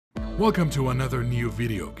Welcome to another new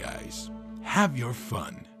video, guys. Have your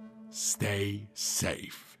fun. Stay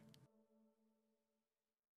safe.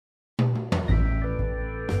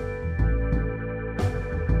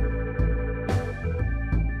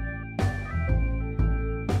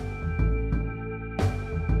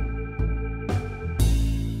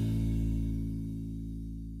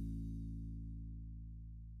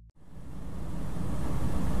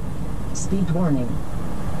 Speed warning.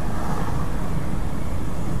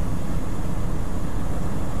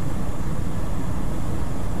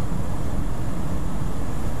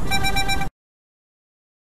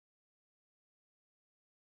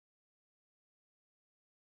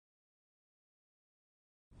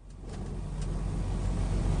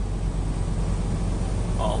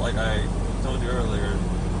 Like I told you earlier,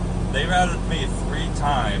 they routed me 3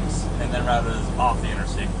 times and then routed us off the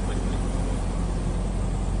interstate completely.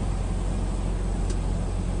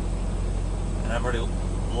 And I've already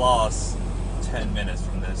lost 10 minutes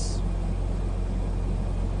from this.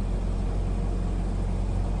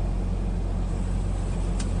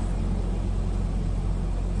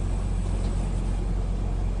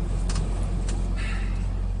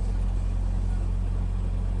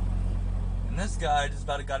 This guy just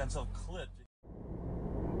about got himself clipped. There's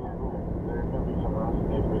going to be some rust that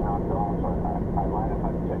needs to be knocked off, so I line up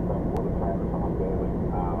and check up for the Travis on daily.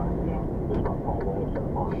 This is about Paul Wilson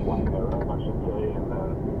on the flight there, I should say, and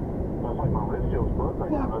it's like my wrist feels broke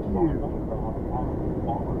right now. That's why I'm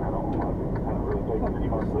walking at all. I haven't really taken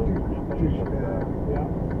any more risks or anything.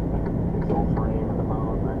 It's old frame and the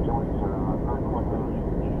bones and the joints are not quite done.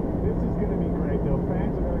 This is going to be great, though.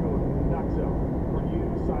 Fans are going to go nuts out for you,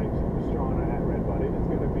 Sykes, and Pastrana at Red Bud. It is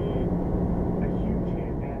going to be a huge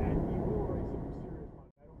hit, and you will raise some serious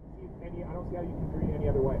money. I don't see how you can agree any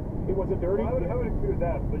other way. It was a dirty. Well, I would agree with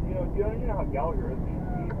that, but you know how Gallagher is.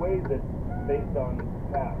 He weighs it based on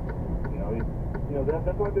pass.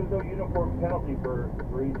 That's why there's no uniform penalty for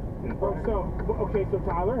each. So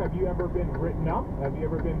Tyler, have you ever been written up? Have you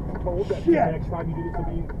ever been told that the next time you do this will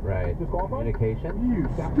be disqualified? Communication. You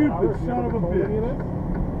stupid son of a bitch.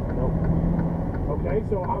 Nope. Okay,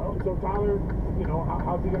 so Tyler,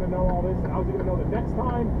 how's he going to know all this? And how's he going to know that next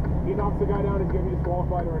time he knocks the guy down, he's going to be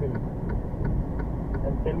disqualified or anything?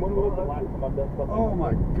 And when was the last time I've done something? Oh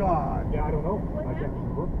my God! Yeah, I don't know. I can't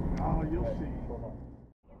remember. Oh, you'll see.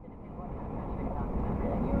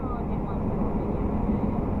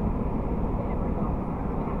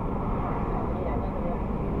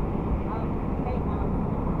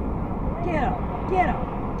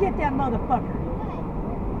 Get that motherfucker.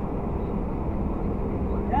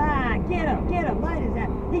 Get him. Light his ass.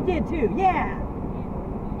 He did too, yeah.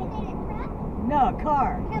 Is it a truck? No, a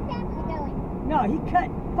car. How fast is he going? No, he cut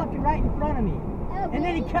fucking right in front of me. Oh, and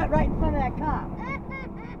then he really? cut right in front of that cop.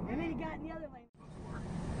 And then he got in the other lane.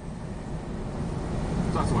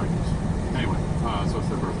 So that's the way it goes. Anyway, so it's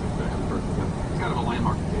their birthday today. Happy birthday. It's kind of a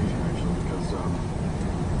landmark occasion, actually, because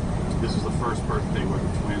this is the first birthday where the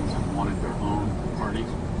twins have wanted their own party.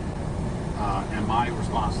 And my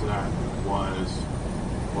response to that was,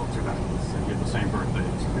 well, too bad. You have the same birthday,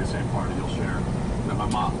 it's going to be the same party, you'll share. Then my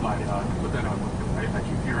mom, but then I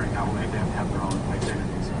keep hearing how they have their own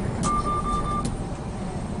identities and everything.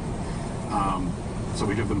 So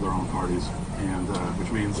we give them their own parties, and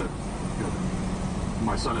which means that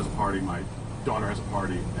my son has a party, my daughter has a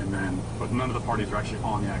party, but none of the parties are actually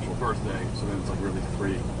on the actual birthday. So then it's like really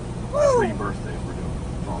three birthdays we're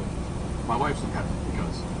doing. My wife's in heaven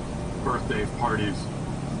because birthdays, parties.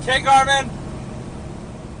 Okay, Garmin.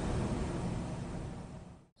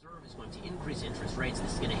 Is going to increase interest rates, and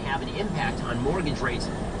this is going to have an impact on mortgage rates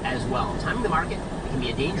as well. Timing the market, it can be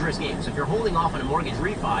a dangerous game. So if you're holding off on a mortgage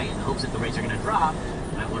refi in the hopes that the rates are going to drop,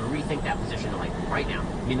 you might want to rethink that position like right now.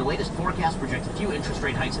 I mean, the latest forecast projects a few interest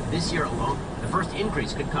rate hikes this year alone. The first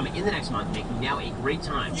increase could come in the next month, making now a great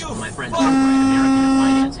time for my friends over at American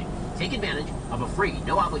Financing. Take advantage of a free,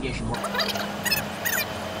 no obligation mortgage.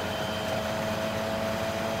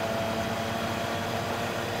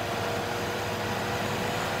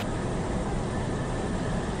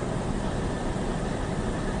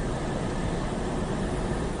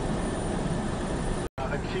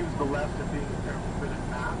 Accused the left of being terrible good at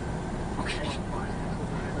math. Okay.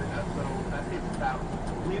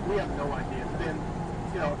 We have no idea. It's been,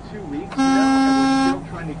 2 weeks now, and we're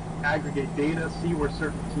still trying to aggregate data, see where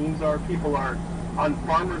certain teams are. People are on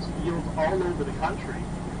farmers' fields all over the country,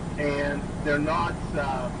 and they're not,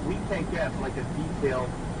 we can't get like a detailed...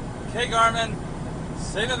 Okay, Garmin,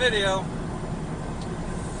 save a video.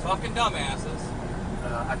 Fucking dumbasses.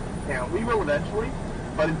 I can't. We will eventually,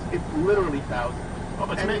 but it's literally thousands. Oh,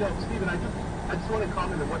 but and Stephen, I I just want to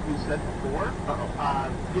comment on what you said before.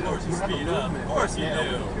 You know, you have a movement. Of course you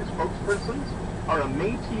do. Two spokespersons are a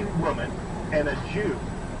Métis woman and a Jew,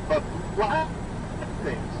 but black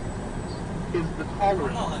things is the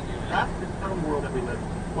tolerant. That's the kind of world that we live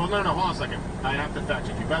in. Well, no, hold on a second. I have to fact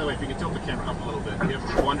check you. By the way, if you can tilt the camera up a little bit, you have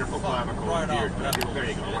this wonderful clavicle beard. There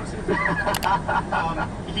you go. I want to see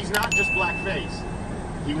the He's not just black face.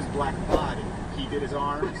 He was black body. He did his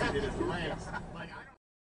arms, he did his legs.